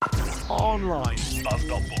online.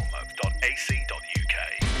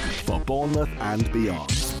 buzz.bournemouth.ac.uk. For Bournemouth and beyond,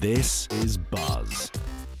 this is Buzz.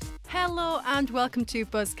 Hello and welcome to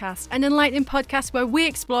Buzzcast, an enlightening podcast where we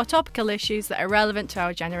explore topical issues that are relevant to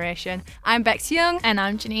our generation. I'm Bex Young. And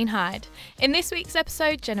I'm Janine Hyde. In this week's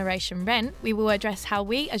episode, Generation Rent, we will address how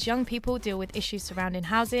we as young people deal with issues surrounding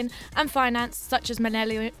housing and finance, such as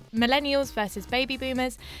millennials versus baby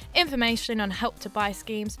boomers, information on help to buy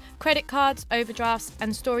schemes, credit cards, overdrafts,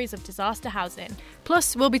 and stories of disaster housing.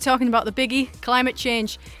 Plus, we'll be talking about the biggie, climate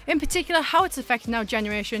change, in particular how it's affecting our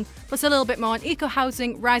generation, plus a little bit more on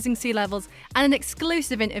eco-housing, rising sea levels, and an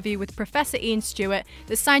exclusive interview with Professor Ian Stewart,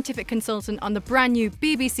 the scientific consultant on the brand new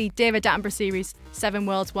BBC David Attenborough series, 7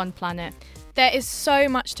 Worlds, 1 Planet. There is so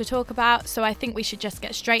much to talk about, so I think we should just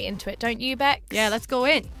get straight into it, don't you, Bex? Yeah, let's go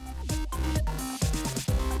in.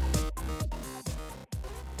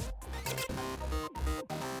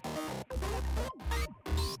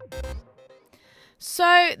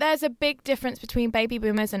 So there's a big difference between baby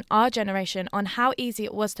boomers and our generation on how easy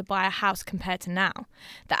it was to buy a house compared to now.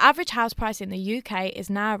 The average house price in the UK is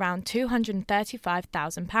now around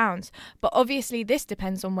 £235,000, but obviously this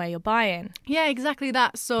depends on where you're buying. Yeah, exactly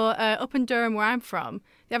that. So up in Durham, where I'm from,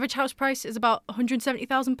 the average house price is about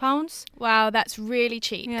 £170,000. Wow, that's really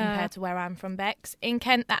cheap compared compared to where I'm from, Bex. In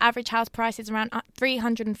Kent, the average house price is around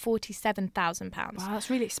 £347,000. Wow, that's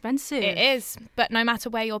really expensive. It is, but no matter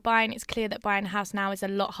where you're buying, it's clear that buying a house now is a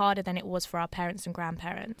lot harder than it was for our parents and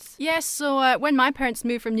grandparents. Yes, so when my parents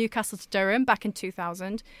moved from Newcastle to Durham back in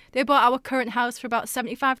 2000, they bought our current house for about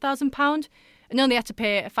 £75,000 and only had to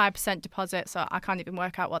pay a 5% deposit, so I can't even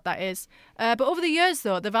work out what that is. But over the years,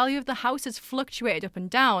 though, the value of the house has fluctuated up and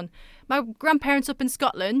down. My grandparents up in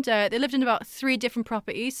Scotland, they lived in about 3 different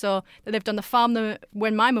properties. So they lived on the farm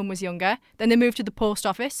when my mum was younger, then they moved to the post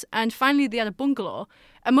office, and finally they had a bungalow.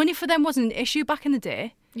 And money for them wasn't an issue back in the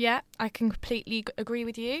day. Yeah, I can completely agree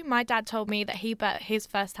with you. My dad told me that he bought his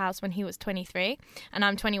first house when he was 23, and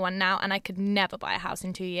I'm 21 now, and I could never buy a house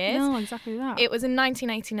in 2 years. No, exactly that. It was in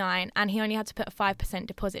 1989, and he only had to put a 5%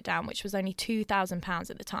 deposit down, which was only £2,000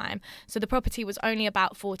 at the time. So the property was only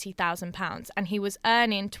about £40,000, and he was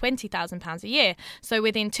earning £20,000 a year. So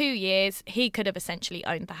within 2 years, he could have essentially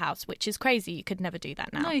owned the house, which is crazy. You could never do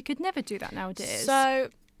that now. No, you could never do that nowadays. So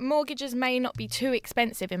mortgages may not be too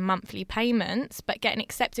expensive in monthly payments, but getting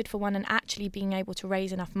accepted for one and actually being able to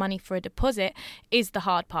raise enough money for a deposit is the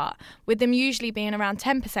hard part, with them usually being around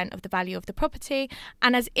 10% of the value of the property.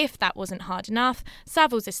 And as if that wasn't hard enough,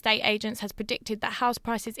 Savills Estate Agents has predicted that house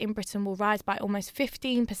prices in Britain will rise by almost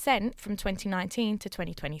 15% from 2019 to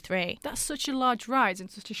 2023. That's such a large rise in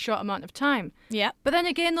such a short amount of time. Yeah. But then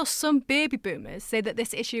again, though, some baby boomers say that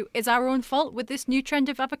this issue is our own fault with this new trend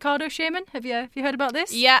of avocado shaming. Have you heard about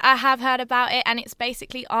this? Yeah, I have heard about it, and it's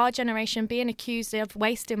basically our generation being accused of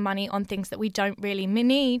wasting money on things that we don't really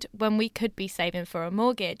need when we could be saving for a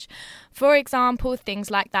mortgage. For example, things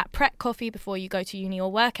like that prep coffee before you go to uni or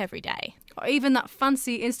work every day. Or even that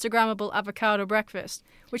fancy Instagrammable avocado breakfast,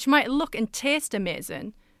 which might look and taste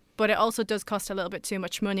amazing, but it also does cost a little bit too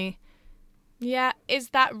much money. Yeah, is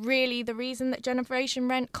that really the reason that Generation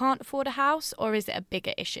Rent can't afford a house, or is it a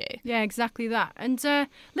bigger issue? Yeah, exactly that. And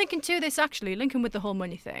linking to this, actually, linking with the whole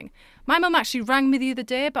money thing, my mum actually rang me the other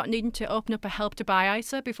day about needing to open up a Help to Buy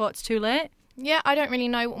ISA before it's too late. Yeah, I don't really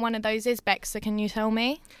know what one of those is, Bex, so can you tell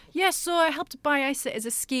me? Yeah, so a Help to Buy ISA is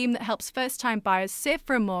a scheme that helps first-time buyers save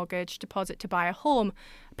for a mortgage deposit to buy a home.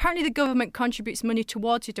 Apparently the government contributes money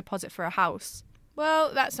towards your deposit for a house.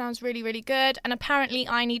 Well, that sounds really, really good. And apparently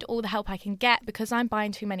I need all the help I can get because I'm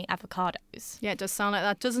buying too many avocados. Yeah, it does sound like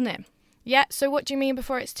that, doesn't it? Yeah, so what do you mean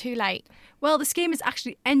before it's too late? Well, the scheme is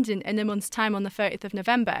actually ending in a month's time on the 30th of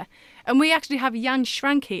November. And we actually have Jan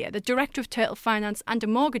Schrank here, the Director of Turtle Finance and a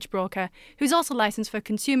mortgage broker, who's also licensed for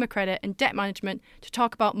consumer credit and debt management, to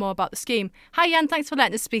talk about more about the scheme. Hi Jan, thanks for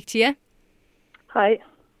letting us speak to you. Hi.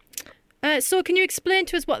 So can you explain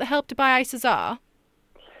to us what the Help to Buy ISAs are?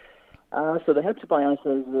 So the Help to Buy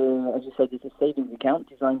ISA, as you said, is a savings account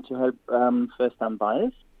designed to help first-time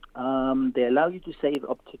buyers. They allow you to save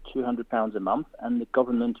up to £200 a month, and the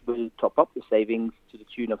government will top up the savings to the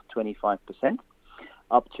tune of 25%,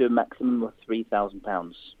 up to a maximum of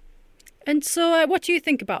 £3,000. And so what do you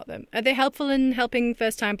think about them? Are they helpful in helping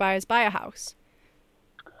first-time buyers buy a house?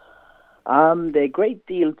 They're a great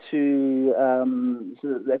deal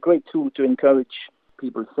they're a great tool to encourage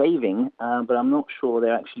people saving, but I'm not sure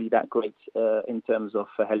they're actually that great in terms of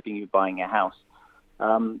helping you buying a house.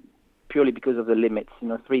 Purely because of the limits,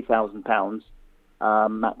 £3,000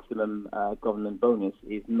 maximum government bonus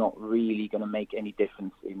is not really going to make any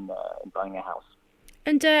difference in buying a house.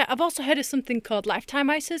 And I've also heard of something called lifetime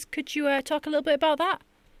ISAs. Could you talk a little bit about that?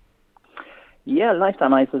 Yeah,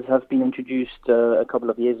 lifetime ISAs have been introduced a couple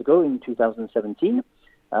of years ago in 2017.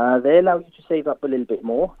 They allow you to save up a little bit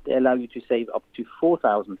more. They allow you to save up to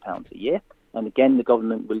 £4,000 a year. And again, the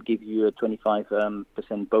government will give you a 25%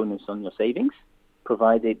 bonus on your savings,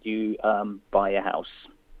 provided you buy a house.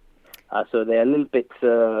 So they're a little bit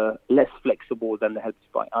less flexible than the Help to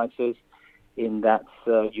Buy ISAs in that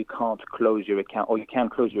you can't close your account, or you can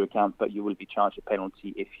close your account, but you will be charged a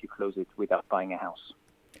penalty if you close it without buying a house.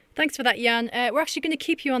 Thanks for that, Jan. We're actually going to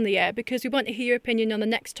keep you on the air because we want to hear your opinion on the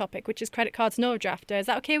next topic, which is credit cards and overdraft. Is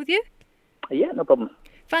that okay with you? Yeah, no problem.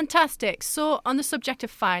 Fantastic. So on the subject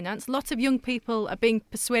of finance, lots of young people are being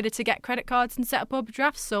persuaded to get credit cards and set up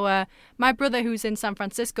overdrafts. So my brother, who's in San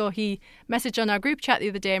Francisco, he messaged on our group chat the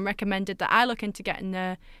other day and recommended that I look into getting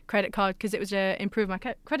a credit card because it was improve my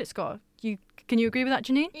credit score. Can you agree with that,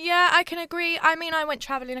 Janine? Yeah, I can agree. I mean, I went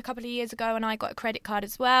travelling a couple of years ago and I got a credit card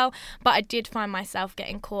as well, but I did find myself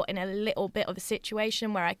getting caught in a little bit of a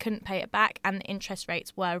situation where I couldn't pay it back and the interest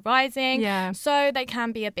rates were rising. Yeah. So they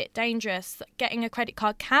can be a bit dangerous. Getting a credit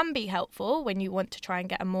card can be helpful when you want to try and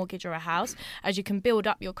get a mortgage or a house, as you can build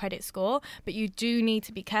up your credit score, but you do need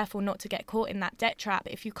to be careful not to get caught in that debt trap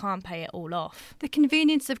if you can't pay it all off. The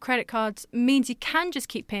convenience of credit cards means you can just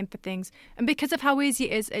keep paying for things, and because of how easy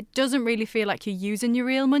it is, it doesn't really feel like you're using your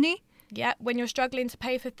real money. Yeah, when you're struggling to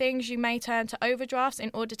pay for things, you may turn to overdrafts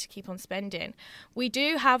in order to keep on spending. We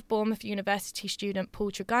do have Bournemouth University student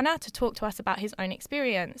Paul Tregunna to talk to us about his own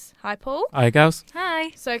experience. Hi, Paul. Hi, girls.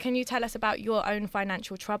 Hi. So can you tell us about your own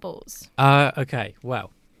financial troubles? Okay,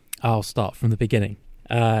 well, I'll start from the beginning.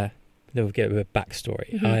 Then we'll get a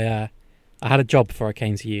backstory. Mm-hmm. I had a job before I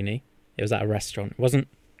came to uni. It was at a restaurant. It wasn't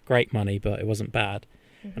great money, but it wasn't bad.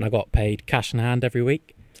 Mm-hmm. And I got paid cash in hand every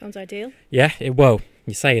week. Sounds ideal. Yeah, well,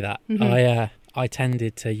 you say that. Mm-hmm. I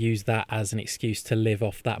tended to use that as an excuse to live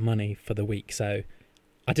off that money for the week. So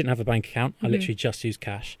I didn't have a bank account. I literally just used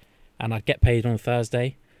cash. And I'd get paid on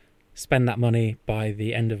Thursday, spend that money by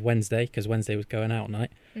the end of Wednesday, because Wednesday was going out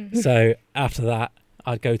night. Mm-hmm. So after that,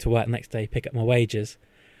 I'd go to work the next day, pick up my wages.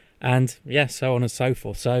 And yeah, so on and so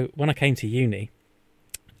forth. So when I came to uni,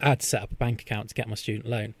 I had to set up a bank account to get my student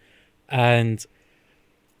loan. And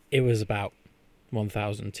it was about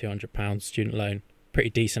 £1,200 student loan. Pretty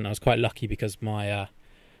decent. I was quite lucky because I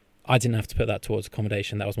didn't have to put that towards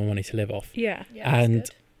accommodation. That was my money to live off. Yeah. And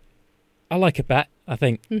I like a bet. I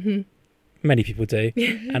think many people do.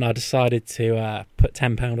 And I decided to put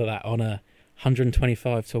 £10 of that on a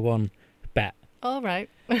 125 to 1 bet. All right.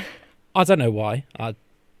 I don't know why.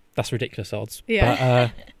 That's ridiculous odds. Yeah. But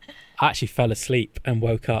I actually fell asleep and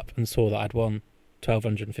woke up and saw that I'd won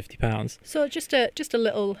 £1,250. So just a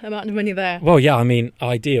little amount of money there. Well, yeah, I mean,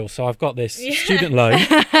 ideal. So I've got this student loan,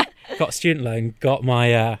 got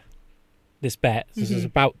my this bet. This is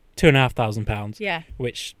about £2,500. Yeah.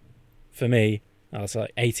 Which, for me, I was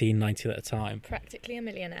like 18, 19 at the time. Practically a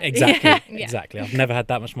millionaire. Exactly, Yeah. exactly. I've never had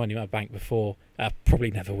that much money in my bank before.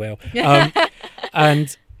 Probably never will.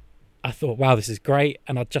 And I thought, wow, this is great.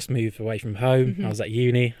 And I'd just moved away from home. I was at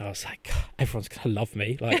uni. I was like, God, everyone's going to love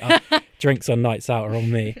me. Like, drinks on nights out are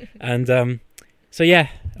on me. And so, yeah,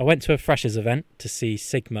 I went to a freshers event to see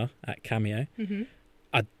Sigma at Cameo.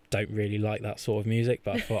 I don't really like that sort of music,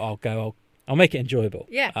 but I thought I'll make it enjoyable.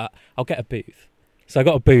 Yeah. I'll get a booth. So I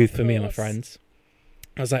got a booth for me and my friends.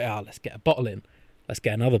 I was like, let's get a bottle in. Let's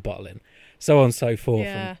get another bottle in. So on and so forth.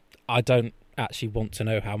 Yeah. And I don't actually want to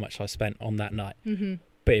know how much I spent on that night.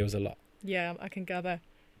 But it was a lot. Yeah, I can gather.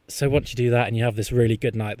 So once you do that and you have this really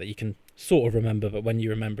good night that you can sort of remember, but when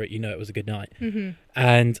you remember it, you know it was a good night.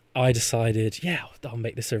 And I decided, I'll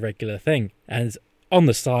make this a regular thing. And on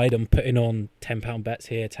the side, I'm putting on £10 bets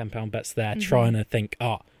here, £10 bets there, trying to think,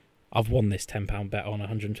 I've won this £10 bet on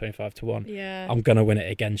 125 to 1. Yeah. I'm going to win it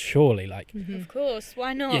again, surely. Like, Of course,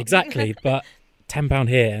 why not? Yeah, exactly. But £10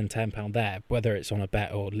 here and £10 there, whether it's on a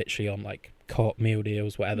bet or literally on like co-op meal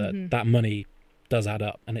deals, whatever, that money does add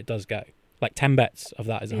up and it does go. Like 10 bets of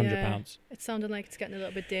that is £100. Yeah. It sounded like it's getting a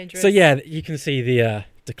little bit dangerous. So yeah, you can see the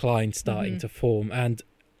decline starting to form. And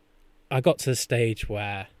I got to the stage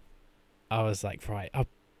where I was like, right,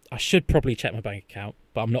 I should probably check my bank account,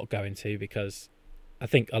 but I'm not going to, because I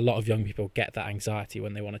think a lot of young people get that anxiety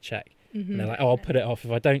when they want to check. And they're like, I'll put it off.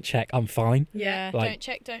 If I don't check, I'm fine. Yeah. Like, don't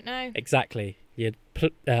check, don't know. Exactly. You're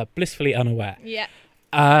blissfully unaware. Yeah.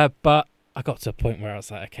 But I got to a point where I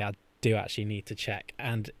was like, okay, I do actually need to check.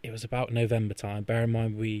 And it was about November time. Bear in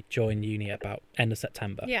mind, we joined uni about end of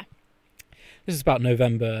September. Yeah. This is about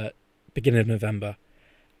November, beginning of November.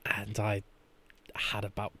 And I had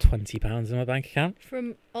about £20 in my bank account.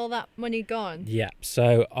 From all that money gone? Yeah.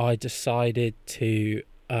 So I decided to...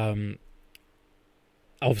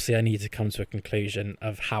 obviously I needed to come to a conclusion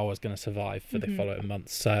of how I was going to survive for the following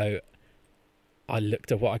months. So I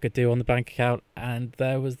looked at what I could do on the bank account, and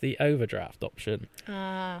there was the overdraft option.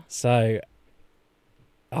 So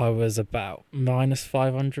I was about minus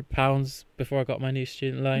 £500 before I got my new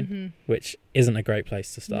student loan, which isn't a great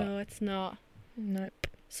place to start. No, it's not. Nope.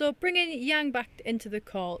 So bringing Yang back into the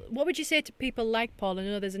call, what would you say to people like Paul and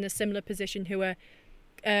others in a similar position who are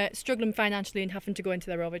struggling financially and having to go into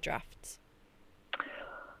their overdrafts?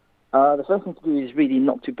 The first thing to do is really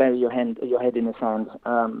not to bury your head in the sand.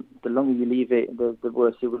 The longer you leave it, the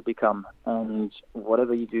worse it will become. And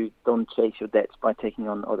whatever you do, don't chase your debts by taking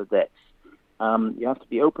on other debts. You have to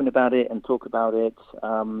be open about it and talk about it.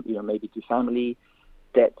 Maybe to family.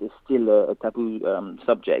 Debt is still a taboo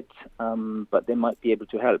subject, but they might be able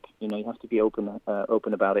to help. You have to be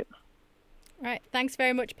open about it. Right. Thanks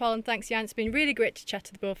very much, Paul, and thanks, Jan. It's been really great to chat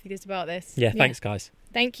to the both of you about this. Yeah, thanks, guys.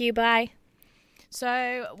 Thank you. Bye.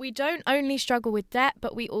 So we don't only struggle with debt,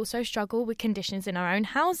 but we also struggle with conditions in our own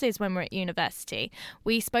houses when we're at university.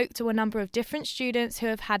 We spoke to a number of different students who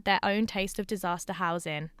have had their own taste of disaster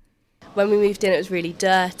housing. When we moved in, it was really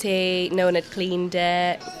dirty, no one had cleaned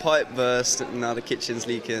it. Pipe burst, and now the kitchen's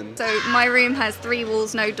leaking. So my room has 3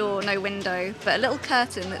 walls, no door, no window, but a little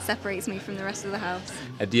curtain that separates me from the rest of the house.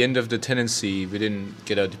 At the end of the tenancy, we didn't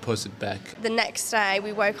get our deposit back. The next day,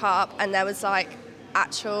 we woke up and there was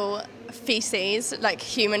actual feces,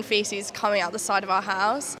 human feces coming out the side of our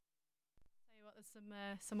house.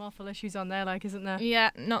 There's some awful issues on there, isn't there? Yeah,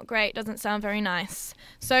 not great. Doesn't sound very nice.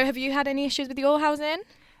 So have you had any issues with your housing?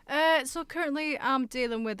 So currently I'm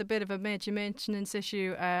dealing with a bit of a major maintenance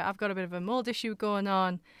issue. I've got a bit of a mould issue going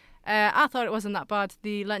on. I thought it wasn't that bad.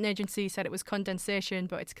 The letting agency said it was condensation,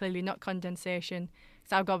 but it's clearly not condensation.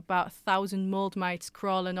 So I've got about 1,000 mould mites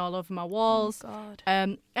crawling all over my walls. Oh,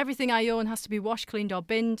 God. Everything I own has to be washed, cleaned or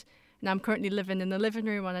binned. And I'm currently living in the living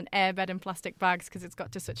room on an airbed in plastic bags because it's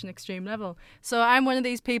got to such an extreme level. So I'm one of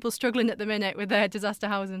these people struggling at the minute with disaster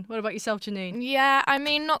housing. What about yourself, Janine? Yeah, I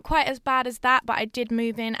mean, not quite as bad as that, but I did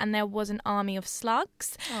move in and there was an army of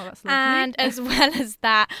slugs. Oh, that's lovely. And as well as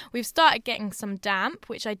that, we've started getting some damp,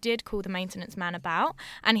 which I did call the maintenance man about.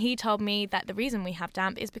 And he told me that the reason we have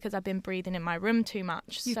damp is because I've been breathing in my room too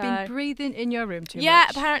much. You've been breathing in your room too much? Yeah,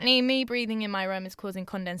 apparently me breathing in my room is causing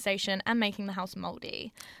condensation and making the house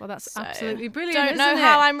mouldy. Well, that's absolutely brilliant. Don't know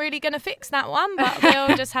how I'm really going to fix that one, but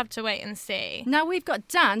we'll just have to wait and see. Now we've got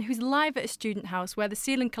Dan, who's live at a student house where the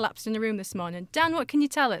ceiling collapsed in the room this morning. Dan, what can you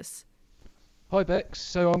tell us? Hi Bex,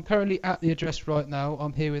 so I'm currently at the address right now.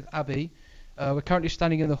 I'm here with Abby. We're currently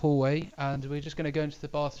standing in the hallway and we're just going to go into the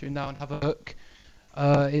bathroom now and have a look.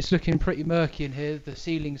 It's looking pretty murky in here. The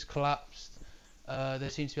ceiling's collapsed. There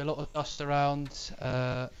seems to be a lot of dust around.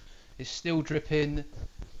 It's still dripping.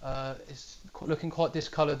 It's looking quite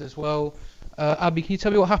discoloured as well. Abby, can you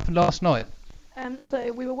tell me what happened last night?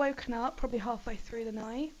 So we were woken up probably halfway through the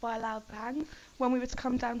night by a loud bang. When we were to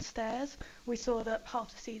come downstairs, we saw that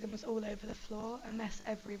half the ceiling was all over the floor, a mess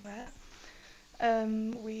everywhere.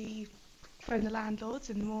 We phoned the landlords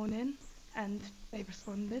in the morning and they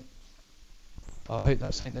responded. I hope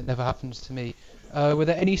that's something that never happens to me. Were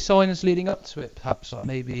there any signs leading up to it? Perhaps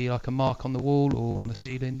maybe like a mark on the wall or on the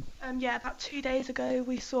ceiling? Yeah, about 2 days ago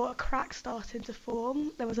we saw a crack starting to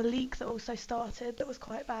form. There was a leak that also started that was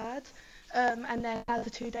quite bad. And then as the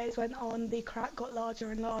 2 days went on, the crack got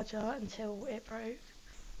larger and larger until it broke.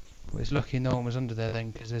 Well, it's lucky no one was under there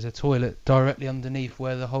then, because there's a toilet directly underneath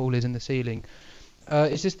where the hole is in the ceiling.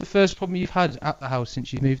 Is this the first problem you've had at the house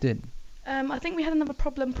since you moved in? I think we had another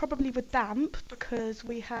problem probably with damp because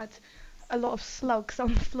we had a lot of slugs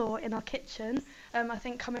on the floor in our kitchen. I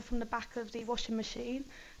think coming from the back of the washing machine.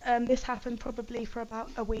 This happened probably for about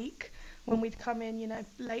a week. When we'd come in,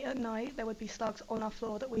 late at night, there would be slugs on our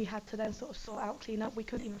floor that we had to then sort of sort out, clean up. We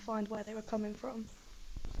couldn't even find where they were coming from.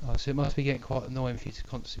 Oh, so it must be getting quite annoying for you to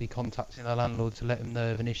constantly be contacting the landlord to let them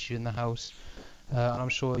know of an issue in the house. And I'm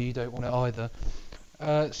sure you don't want it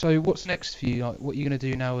either. So what's next for you? What are you going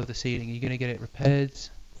to do now with the ceiling? Are you going to get it repaired?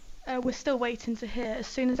 We're still waiting to hear. As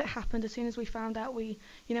soon as it happened, as soon as we found out, we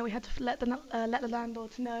had to let the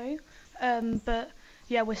landlords know. But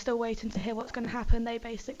yeah, we're still waiting to hear what's going to happen. They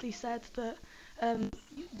basically said that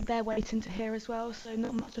they're waiting to hear as well. So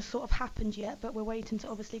not much has sort of happened yet, but we're waiting to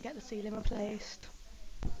obviously get the ceiling replaced.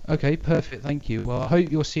 Okay, perfect. Thank you. Well, I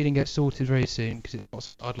hope your ceiling gets sorted very soon because it's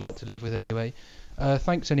what I'd like to live with anyway.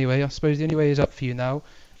 Thanks anyway. I suppose the only way is up for you now.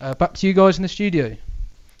 Back to you guys in the studio.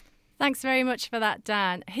 Thanks very much for that,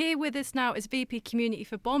 Dan. Here with us now is VP Community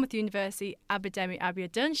for Bournemouth University, Abidemi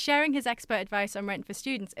Abiodun, sharing his expert advice on rent for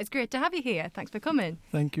students. It's great to have you here. Thanks for coming.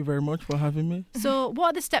 Thank you very much for having me. So what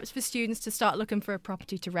are the steps for students to start looking for a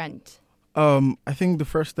property to rent? I think the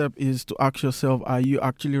first step is to ask yourself, are you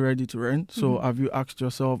actually ready to rent? So have you asked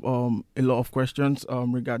yourself a lot of questions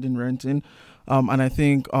regarding renting? And I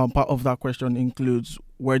think part of that question includes,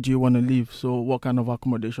 where do you want to live? So what kind of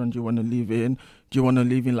accommodation do you want to live in? Do you want to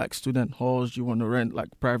live in like student halls? Do you want to rent like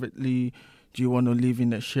privately? Do you want to live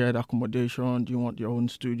in a shared accommodation? Do you want your own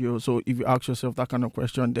studio? So if you ask yourself that kind of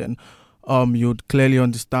question, then you'd clearly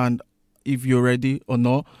understand if you're ready or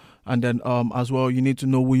not. And then as well, you need to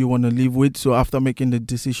know who you want to live with. So after making the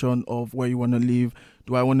decision of where you want to live,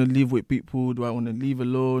 do I want to live with people? Do I want to live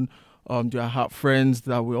alone? Do I have friends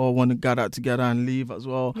that we all want to gather together and live as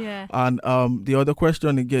well? Yeah. And the other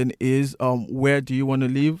question again is, where do you want to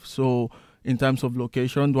live? So in terms of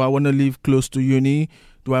location, do I want to live close to uni?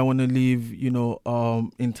 Do I want to live,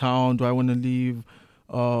 in town? Do I want to live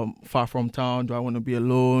far from town? Do I want to be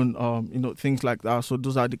alone? Things like that. So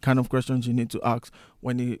those are the kind of questions you need to ask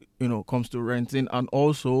when it, comes to renting. And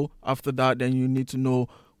also after that, then you need to know,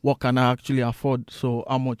 what can I actually afford? So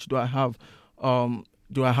how much do I have?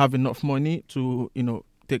 Do I have enough money to,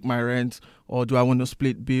 take my rent? Or do I want to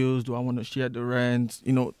split bills? Do I want to share the rent?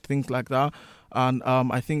 Things like that. And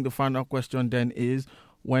I think the final question then is,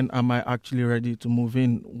 when am I actually ready to move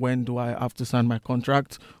in? When do I have to sign my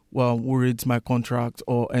contract? Well, who reads my contract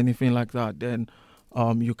or anything like that? Then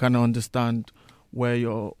you kind of understand where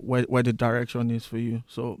the direction is for you.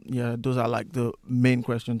 So yeah, those are like the main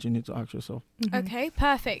questions you need to ask yourself. Okay,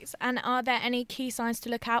 perfect. And are there any key signs to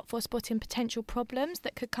look out for spotting potential problems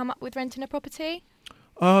that could come up with renting a property?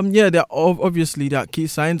 There are key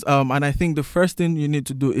signs. And I think the first thing you need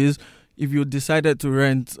to do is, if you decided to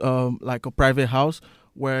rent like a private house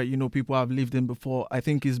where people have lived in before, I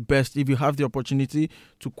think it's best if you have the opportunity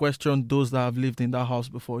to question those that have lived in that house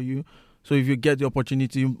before you. So if you get the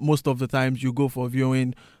opportunity, most of the times you go for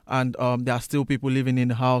viewing and there are still people living in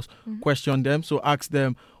the house, question them. So ask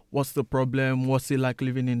them, what's the problem? What's it like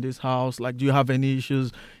living in this house? Like, do you have any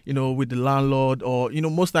issues, with the landlord? Or,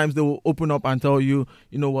 most times they will open up and tell you,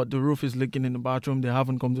 what, the roof is leaking in the bathroom. They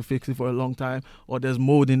haven't come to fix it for a long time. Or there's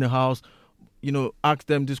mold in the house. Ask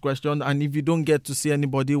them this question. And if you don't get to see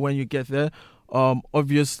anybody when you get there,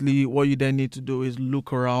 obviously what you then need to do is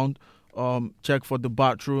look around, check for the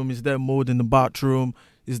bathroom. Is there mold in the bathroom?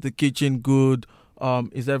 Is the kitchen good?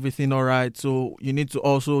 Is everything all right? So you need to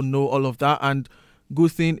also know all of that. And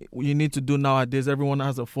good thing you need to do nowadays, everyone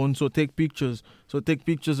has a phone, so take pictures. So take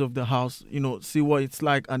pictures of the house, see what it's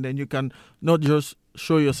like, and then you can not just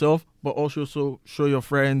show yourself, but also show your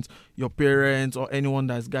friends, your parents, or anyone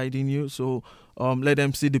that's guiding you. So let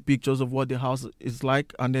them see the pictures of what the house is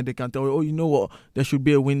like, and then they can tell you, oh, you know what, there should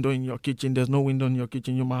be a window in your kitchen. There's no window in your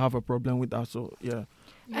kitchen. You might have a problem with that. So yeah.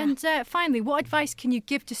 And finally, what advice can you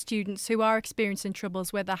give to students who are experiencing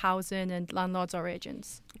troubles with their housing and landlords or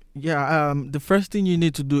agents? Yeah, the first thing you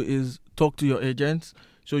need to do is talk to your agents.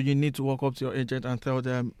 So you need to walk up to your agent and tell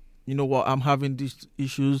them, you know what, I'm having these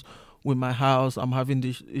issues with my house. I'm having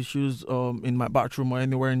these issues in my bathroom or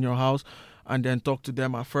anywhere in your house. And then talk to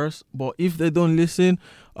them at first. But if they don't listen,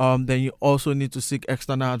 then you also need to seek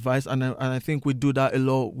external advice. And I think we do that a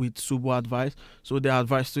lot with Subu Advice. So they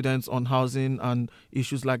advise students on housing and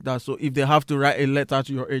issues like that. So if they have to write a letter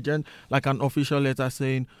to your agent, like an official letter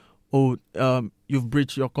saying, oh, you've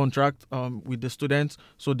breached your contract with the students,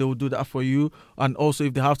 so they will do that for you. And also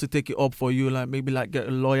if they have to take it up for you, like get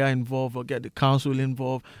a lawyer involved or get the council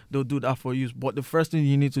involved, they'll do that for you. But the first thing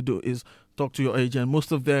you need to do is talk to your agent.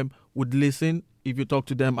 Most of them would listen if you talk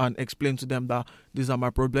to them and explain to them that these are my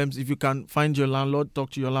problems. If you can find your landlord,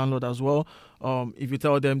 talk to your landlord as well. If you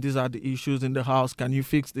tell them these are the issues in the house, can you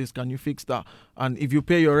fix this? Can you fix that? And if you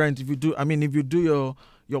pay your rent, if you do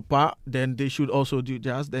your part, then they should also do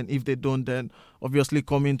theirs. Then if they don't, then obviously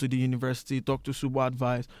come into the university, talk to Subu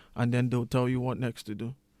Advice, and then they'll tell you what next to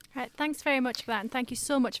do. Right, thanks very much for that, and thank you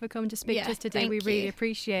so much for coming to speak to us today. We really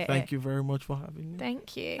appreciate it. Thank you very much for having me.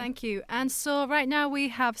 Thank you. Thank you. And so right now we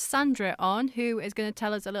have Sandra on, who is going to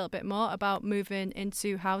tell us a little bit more about moving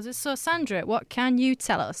into houses. So Sandra, what can you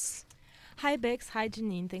tell us? Hi Bex, hi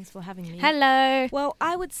Janine, thanks for having me. Hello. Well,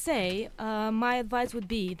 I would say my advice would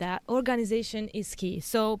be that organization is key.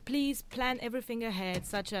 So please plan everything ahead,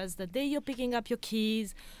 such as the day you're picking up your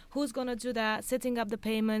keys, who's going to do that, setting up the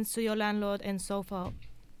payments to your landlord, and so forth.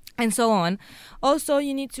 And so on. Also,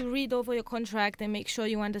 you need to read over your contract and make sure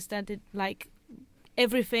you understand it, like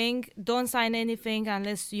everything. Don't sign anything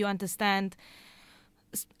unless you understand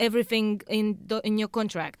everything in your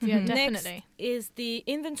contract. Yeah, definitely. Next is the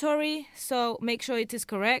inventory, so make sure it is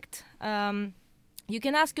correct. You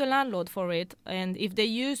can ask your landlord for it, and if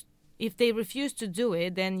they refuse to do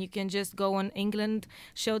it, then you can just go on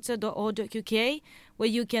englandshelter.org.uk, where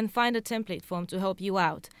you can find a template form to help you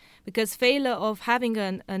out. Because failure of having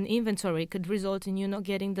an inventory could result in you not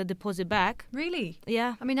getting the deposit back. Really?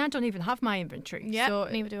 Yeah. I mean, I don't even have my inventory. Yeah, so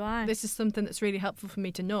neither do I. This is something that's really helpful for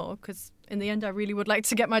me to know, because in the end I really would like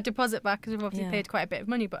to get my deposit back, because we've obviously paid quite a bit of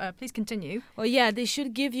money. But please continue. Well, yeah, they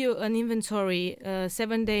should give you an inventory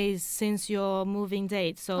 7 days since your moving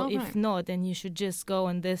date. So if not, then you should just go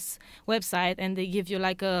on this website and they give you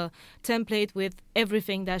like a template with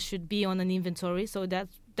everything that should be on an inventory. So that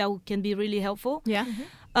can be really helpful. Yeah.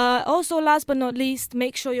 Also, last but not least,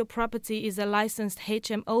 make sure your property is a licensed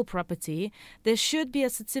HMO property. There should be a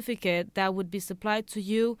certificate that would be supplied to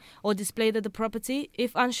you or displayed at the property.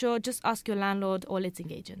 If unsure, just ask your landlord or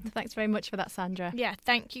letting agent. Thanks very much for that, Sandra. Yeah,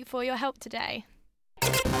 thank you for your help today.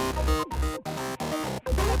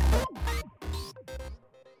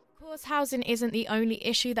 Of course, housing isn't the only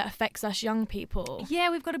issue that affects us young people. Yeah,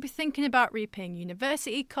 we've got to be thinking about repaying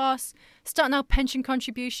university costs, starting our pension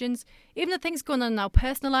contributions, even the things going on in our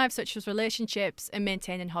personal lives, such as relationships and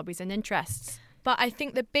maintaining hobbies and interests. But I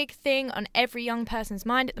think the big thing on every young person's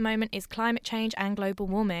mind at the moment is climate change and global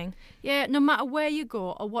warming. Yeah, no matter where you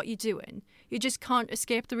go or what you're doing, you just can't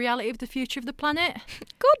escape the reality of the future of the planet.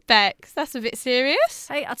 God, Bex, that's a bit serious.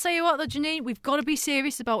 Hey, I'll tell you what though, Janine, we've got to be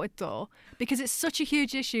serious about it though, because it's such a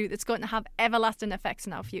huge issue that's going to have everlasting effects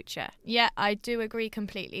on our future. Yeah, I do agree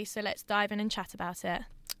completely, so let's dive in and chat about it.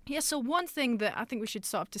 Yeah, so one thing that I think we should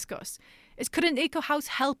sort of discuss is, could an eco-house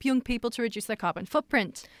help young people to reduce their carbon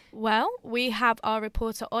footprint? Well, we have our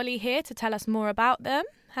reporter Ollie here to tell us more about them.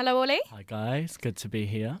 Hello, Ollie. Hi, guys. Good to be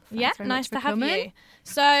here. Yeah, nice to have you.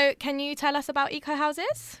 So, can you tell us about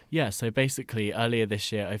eco-houses? Yeah, so basically, earlier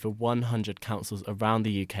this year, over 100 councils around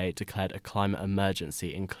the UK declared a climate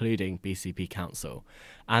emergency, including BCP Council.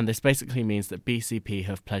 And this basically means that BCP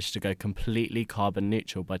have pledged to go completely carbon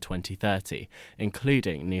neutral by 2030,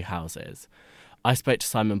 including new houses. I spoke to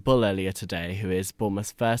Simon Bull earlier today, who is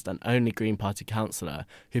Bournemouth's first and only Green Party councillor,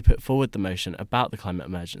 who put forward the motion about the climate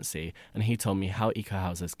emergency, and he told me how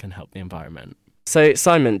eco-houses can help the environment. So,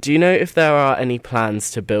 Simon, do you know if there are any plans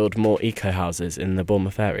to build more eco-houses in the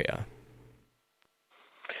Bournemouth area?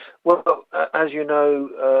 Well, as you know,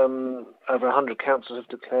 over 100 councils have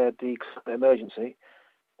declared the climate emergency,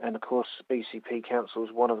 and of course BCP Council is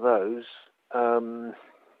one of those. The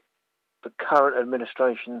current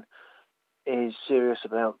administration is serious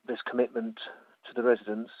about this commitment to the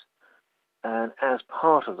residents, and as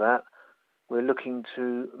part of that, we're looking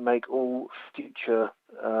to make all future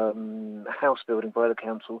house building by the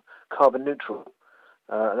council carbon neutral,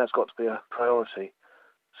 and that's got to be a priority.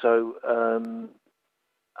 So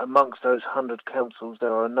amongst those 100 councils,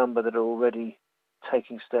 there are a number that are already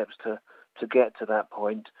taking steps to get to that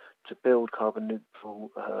point, to build carbon neutral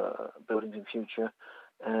buildings in future,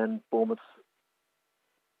 and Bournemouth,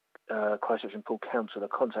 Christchurch and Poole Council are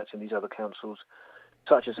contacting these other councils,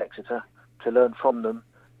 such as Exeter, to learn from them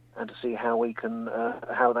and to see how we can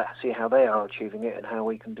see how they are achieving it and how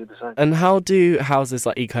we can do the same. And how do houses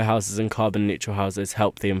like eco-houses and carbon neutral houses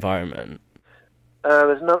help the environment?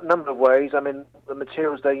 There's a number of ways. I mean, the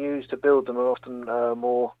materials they use to build them are often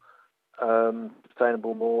more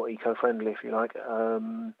sustainable, more eco-friendly, if you like,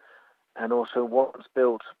 and also once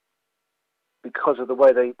built, because of the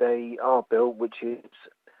way they are built, which is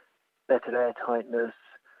better air tightness,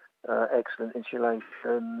 excellent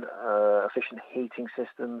insulation, efficient heating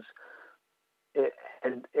systems.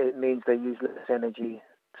 It means they use less energy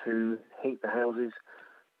to heat the houses,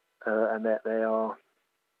 and that they are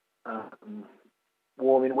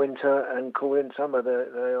warm in winter and cool in summer.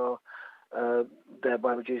 They are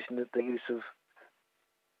thereby reducing the use of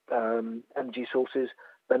energy sources,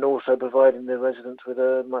 and also providing the residents with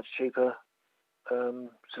a much cheaper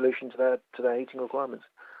solution to their heating requirements.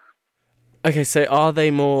 Okay, so are they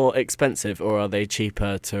more expensive or are they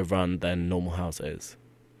cheaper to run than normal houses?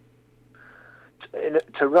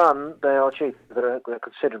 To run, they are cheaper. They're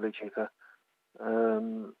considerably cheaper.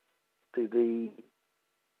 The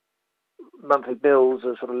monthly bills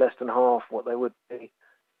are sort of less than half what they would be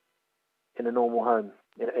in a normal home,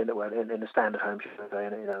 in a standard home, should I say,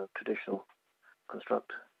 in a traditional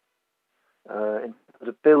construct. In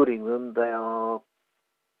the building them, they are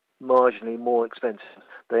marginally more expensive.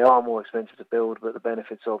 They are more expensive to build, but the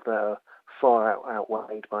benefits of that are far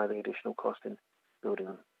outweighed by the additional cost in building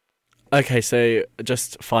them. Okay, so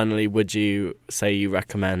just finally, would you say you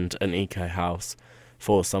recommend an eco-house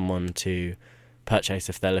for someone to purchase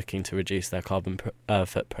if they're looking to reduce their carbon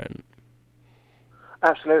footprint?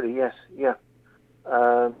 Absolutely, yes, yeah.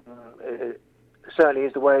 It certainly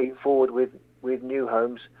is the way forward with new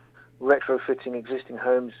homes. Retrofitting existing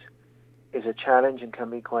homes is a challenge and can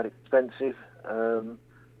be quite expensive.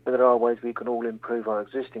 But there are ways we can all improve our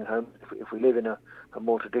existing home. If we live in a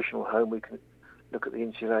more traditional home, we can look at the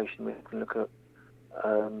insulation, we can look at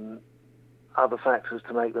other factors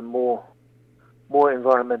to make them more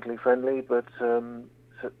environmentally friendly. But so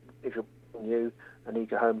if you're new, an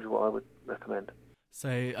eco home is what I would recommend. So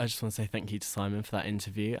I just want to say thank you to Simon for that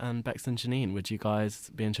interview. And Bex and Janine, would you guys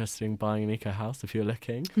be interested in buying an eco house if you're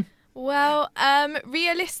looking? Well,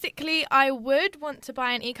 realistically, I would want to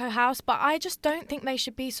buy an eco house, but I just don't think they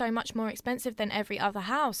should be so much more expensive than every other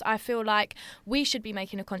house. I feel like we should be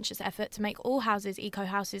making a conscious effort to make all houses eco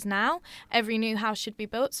houses now. Every new house should be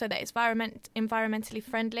built so that it's environmentally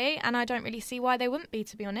friendly, and I don't really see why they wouldn't be,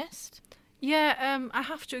 to be honest. Yeah, I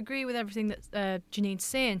have to agree with everything that Janine's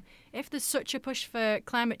saying. If there's such a push for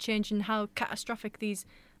climate change and how catastrophic these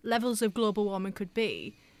levels of global warming could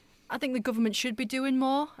be, I think the government should be doing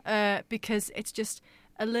more because it's just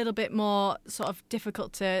a little bit more sort of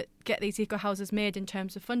difficult to get these eco houses made in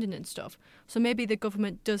terms of funding and stuff. So maybe the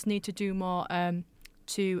government does need to do more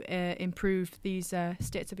to improve these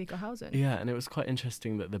states of eco housing. Yeah, and it was quite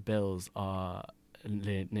interesting that the bills are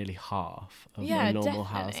nearly half of Yeah, a normal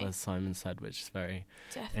definitely. house, as Simon said, which is very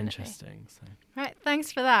interesting. So. Right,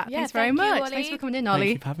 thanks for that. Yeah, thanks very thank you, much. Ollie. Thanks for coming in, Ollie.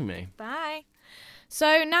 Thank you for having me. Bye.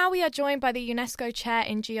 So now we are joined by the UNESCO Chair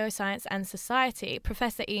in Geoscience and Society,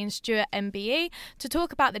 Professor Ian Stewart, MBE, to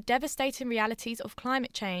talk about the devastating realities of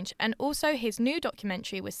climate change and also his new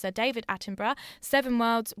documentary with Sir David Attenborough, 7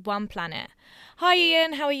 Worlds, 1 Planet. Hi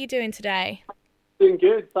Ian, how are you doing today? Doing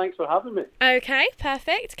good, thanks for having me. Okay,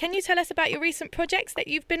 perfect. Can you tell us about your recent projects that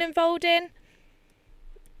you've been involved in?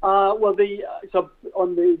 So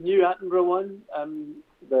on the new Attenborough one,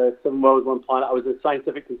 the 7 Worlds, 1 Planet, I was a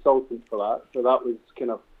scientific consultant for that, so that was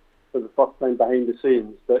kind of for the first time behind the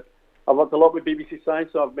scenes. But I've worked a lot with BBC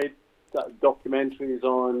Science, so I've made documentaries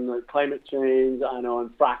on climate change and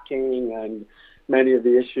on fracking and many of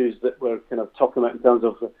the issues that we're kind of talking about in terms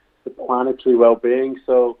of the planetary well-being.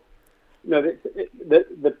 So, you know,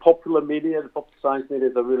 the popular media, the popular science media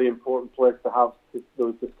is a really important place to have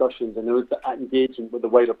those discussions and those engagement with the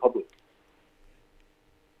wider public.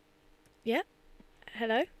 Yeah.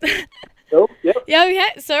 Hello? Oh, yep. Yeah,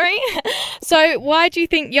 sorry. So why do you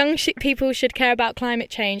think young people should care about climate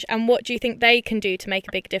change, and what do you think they can do to make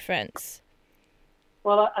a big difference?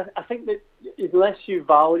 Well, I think that unless you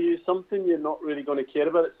value something, you're not really going to care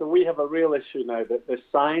about it. So we have a real issue now that the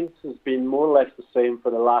science has been more or less the same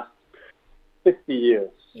for the last 50 years.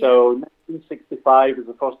 Yeah. So 1965 is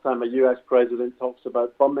the first time a US president talks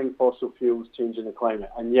about burning fossil fuels changing the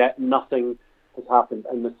climate, and yet nothing has happened,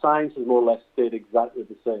 and the science has more or less stayed exactly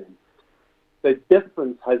the same. The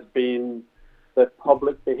difference has been the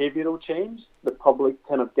public behavioural change, the public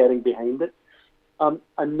kind of getting behind it. And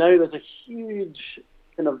now there's a huge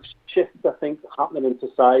kind of shift, I think, happening in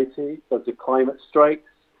society. There's the climate strikes,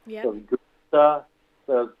 there's Greta,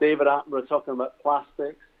 there's David Attenborough talking about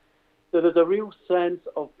plastics. So there's a real sense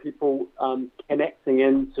of people connecting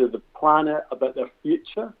into the planet, about their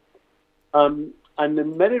future. And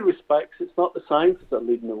in many respects, it's not the scientists that are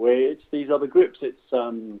leading the way, it's these other groups. It's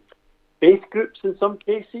faith groups in some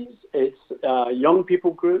cases, it's young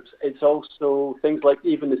people groups, it's also things like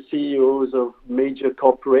even the CEOs of major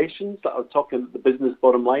corporations that are talking about the business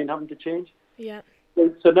bottom line having to change. Yeah.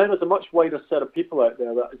 So now there's a much wider set of people out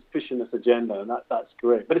there that is pushing this agenda, and that's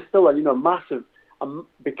great. But it's still a massive,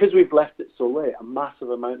 because we've left it so late, a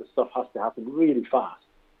massive amount of stuff has to happen really fast.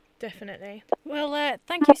 Definitely. Well,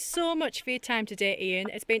 thank you so much for your time today,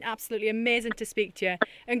 Ian. It's been absolutely amazing to speak to you.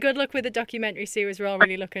 And good luck with the documentary series. We're all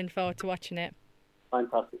really looking forward to watching it.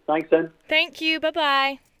 Fantastic. Thanks, then. Thank you.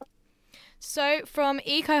 Bye-bye. So from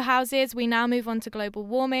eco houses, we now move on to global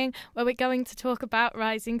warming, where we're going to talk about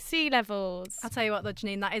rising sea levels. I'll tell you what, though,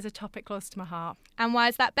 Janine, that is a topic close to my heart. And why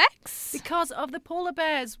is that, Bex? Because of the polar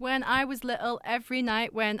bears. When I was little, every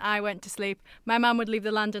night when I went to sleep, my mum would leave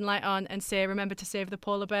the landing light on and say, remember to save the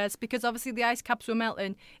polar bears, because obviously the ice caps were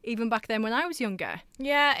melting even back then when I was younger.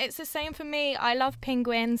 Yeah, it's the same for me. I love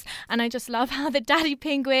penguins, and I just love how the daddy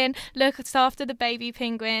penguin looks after the baby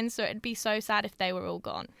penguins, so it'd be so sad if they were all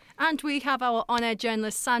gone. And we have our on-air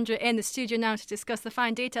journalist Sandra in the studio now to discuss the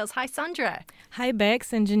fine details. Hi, Sandra. Hi,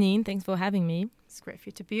 Bex and Janine. Thanks for having me. It's great for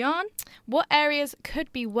you to be on. What areas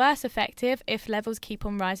could be worse affected if levels keep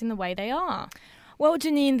on rising the way they are? Well,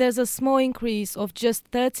 Janine, there's a small increase of just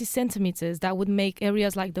 30 centimeters that would make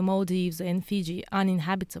areas like the Maldives and Fiji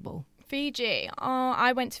uninhabitable. Fiji. Oh,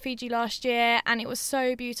 I went to Fiji last year and it was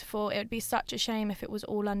so beautiful. It would be such a shame if it was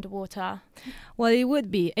all underwater. Well, it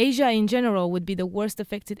would be. Asia in general would be the worst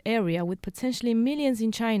affected area, with potentially millions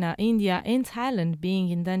in China, India and Thailand being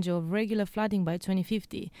in danger of regular flooding by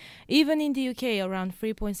 2050. Even in the UK, around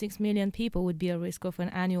 3.6 million people would be at risk of an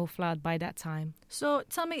annual flood by that time. So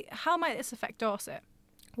tell me, how might this affect Dorset?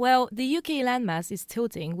 Well, the UK landmass is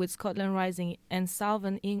tilting, with Scotland rising and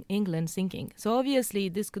southern England sinking. So obviously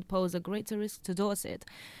this could pose a greater risk to Dorset.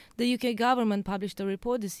 The UK government published a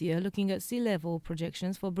report this year looking at sea level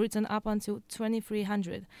projections for Britain up until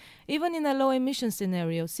 2300. Even in a low emission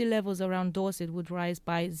scenario, sea levels around Dorset would rise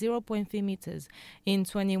by 0.3 meters in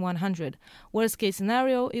 2100. Worst case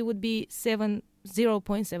scenario, it would be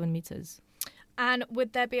 0.7 meters. And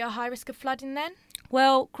would there be a high risk of flooding then?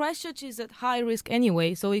 Well, Christchurch is at high risk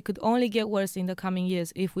anyway, so it could only get worse in the coming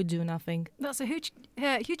years if we do nothing. That's a huge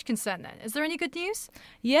concern then. Is there any good news?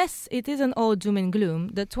 Yes, it isn't all doom and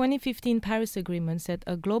gloom. The 2015 Paris Agreement set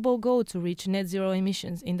a global goal to reach net zero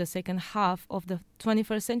emissions in the second half of the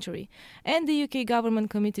 21st century, and the UK government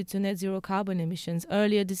committed to net zero carbon emissions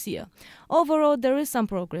earlier this year. Overall, there is some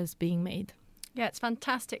progress being made. Yeah, it's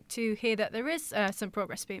fantastic to hear that there is some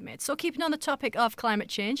progress being made. So keeping on the topic of climate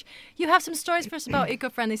change, you have some stories for us about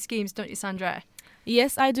eco-friendly schemes, don't you, Sandra?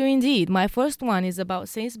 Yes, I do indeed. My first one is about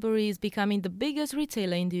Sainsbury's becoming the biggest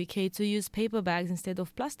retailer in the UK to use paper bags instead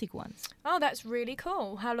of plastic ones. Oh, that's really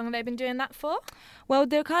cool. How long have they been doing that for? Well,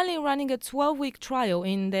 they're currently running a 12-week trial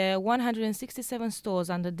in their 167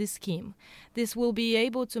 stores under this scheme. This will be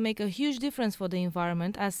able to make a huge difference for the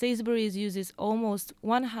environment, as Sainsbury's uses almost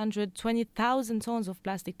 120,000 tons of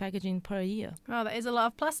plastic packaging per year. Oh, that is a lot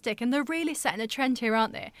of plastic, and they're really setting a trend here,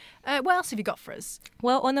 aren't they? What else have you got for us?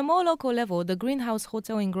 Well, on a more local level, the Greenhouse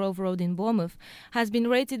Hotel in Grove Road in Bournemouth has been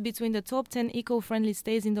rated between the top 10 eco-friendly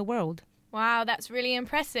stays in the world. Wow, that's really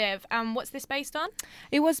impressive. What's this based on?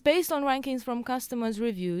 It was based on rankings from customers'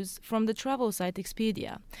 reviews from the travel site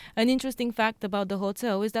Expedia. An interesting fact about the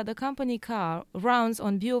hotel is that the company car runs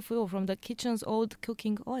on biofuel from the kitchen's old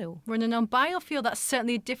cooking oil. Running on biofuel, that's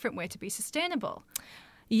certainly a different way to be sustainable.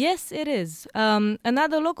 Yes, it is.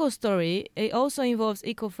 Another local story, it also involves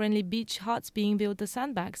eco-friendly beach huts being built to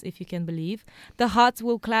sandbags, if you can believe. The huts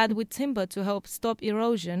will clad with timber to help stop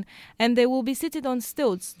erosion, and they will be seated on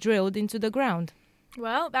stilts drilled into the ground.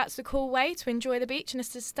 Well, that's a cool way to enjoy the beach in a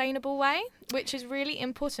sustainable way, which is really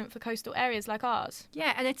important for coastal areas like ours.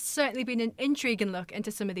 Yeah, and it's certainly been an intriguing look into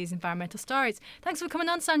some of these environmental stories. Thanks for coming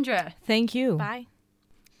on, Sandra. Thank you. Bye.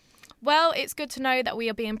 Well, it's good to know that we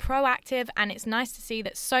are being proactive, and it's nice to see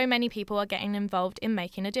that so many people are getting involved in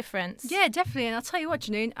making a difference. Yeah, definitely. And I'll tell you what,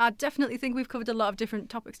 Janine, I definitely think we've covered a lot of different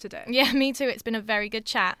topics today. Yeah, me too. It's been a very good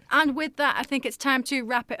chat. And with that, I think it's time to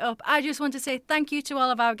wrap it up. I just want to say thank you to all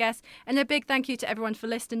of our guests, and a big thank you to everyone for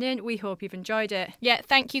listening in. We hope you've enjoyed it. Yeah,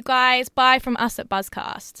 thank you guys. Bye from us at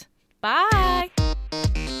Buzzcast. Bye.